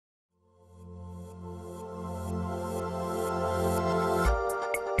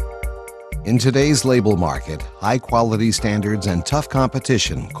In today's label market, high-quality standards and tough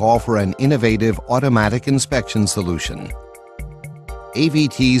competition call for an innovative automatic inspection solution.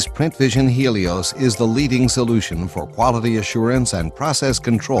 AVT's PrintVision Helios is the leading solution for quality assurance and process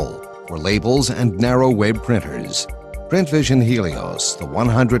control for labels and narrow web printers. PrintVision Helios, the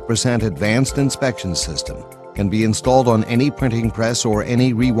 100% advanced inspection system, can be installed on any printing press or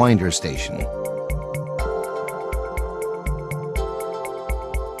any rewinder station.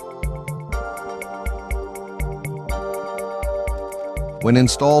 When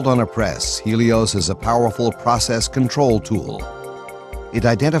installed on a press, Helios is a powerful process control tool. It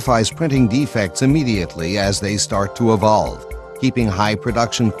identifies printing defects immediately as they start to evolve, keeping high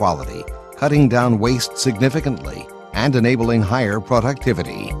production quality, cutting down waste significantly, and enabling higher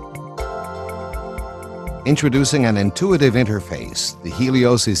productivity. Introducing an intuitive interface, the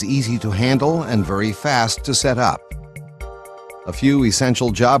Helios is easy to handle and very fast to set up. A few essential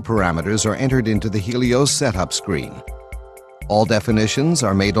job parameters are entered into the Helios setup screen. All definitions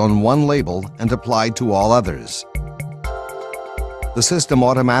are made on one label and applied to all others. The system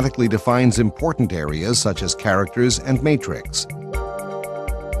automatically defines important areas such as characters and matrix.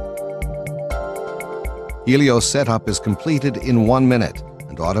 Helios setup is completed in 1 minute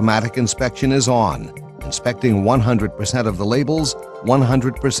and automatic inspection is on, inspecting 100% of the labels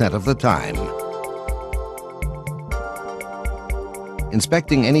 100% of the time.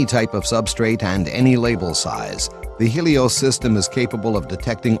 Inspecting any type of substrate and any label size, the Helios system is capable of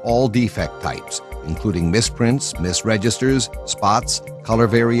detecting all defect types, including misprints, misregisters, spots, color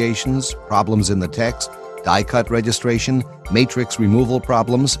variations, problems in the text, die cut registration, matrix removal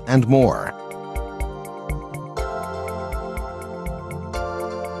problems, and more.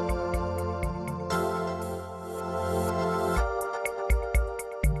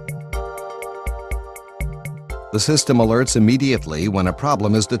 The system alerts immediately when a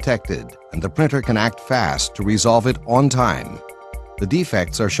problem is detected, and the printer can act fast to resolve it on time. The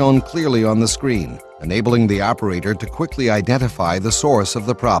defects are shown clearly on the screen, enabling the operator to quickly identify the source of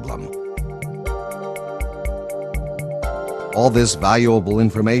the problem. All this valuable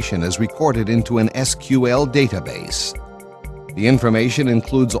information is recorded into an SQL database. The information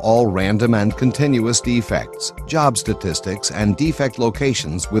includes all random and continuous defects, job statistics, and defect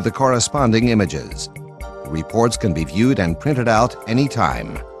locations with the corresponding images. Reports can be viewed and printed out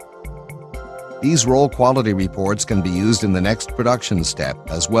anytime. These roll quality reports can be used in the next production step,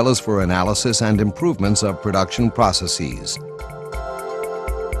 as well as for analysis and improvements of production processes.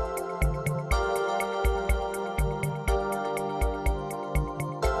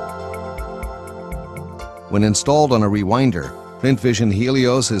 When installed on a rewinder, PrintVision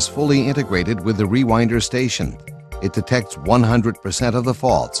Helios is fully integrated with the rewinder station. It detects 100% of the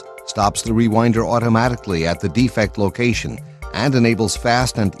faults, stops the rewinder automatically at the defect location, and enables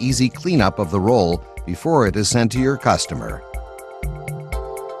fast and easy cleanup of the roll before it is sent to your customer.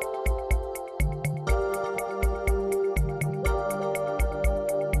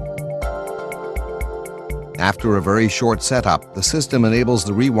 After a very short setup, the system enables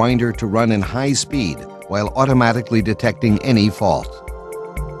the rewinder to run in high speed while automatically detecting any fault.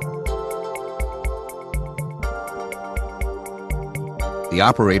 The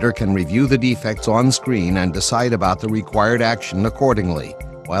operator can review the defects on screen and decide about the required action accordingly,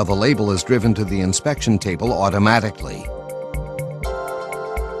 while the label is driven to the inspection table automatically.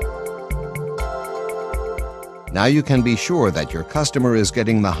 Now you can be sure that your customer is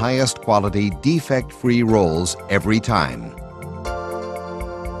getting the highest quality, defect-free rolls every time.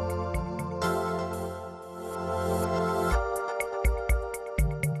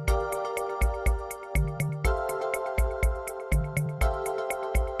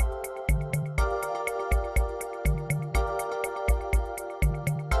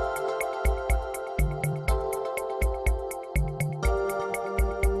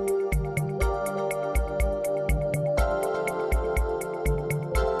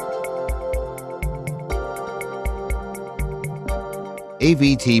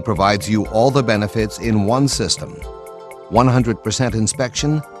 AVT provides you all the benefits in one system. 100%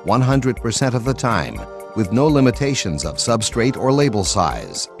 inspection, 100% of the time, with no limitations of substrate or label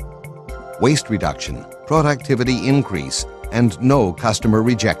size. Waste reduction, productivity increase, and no customer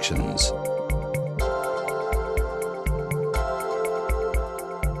rejections.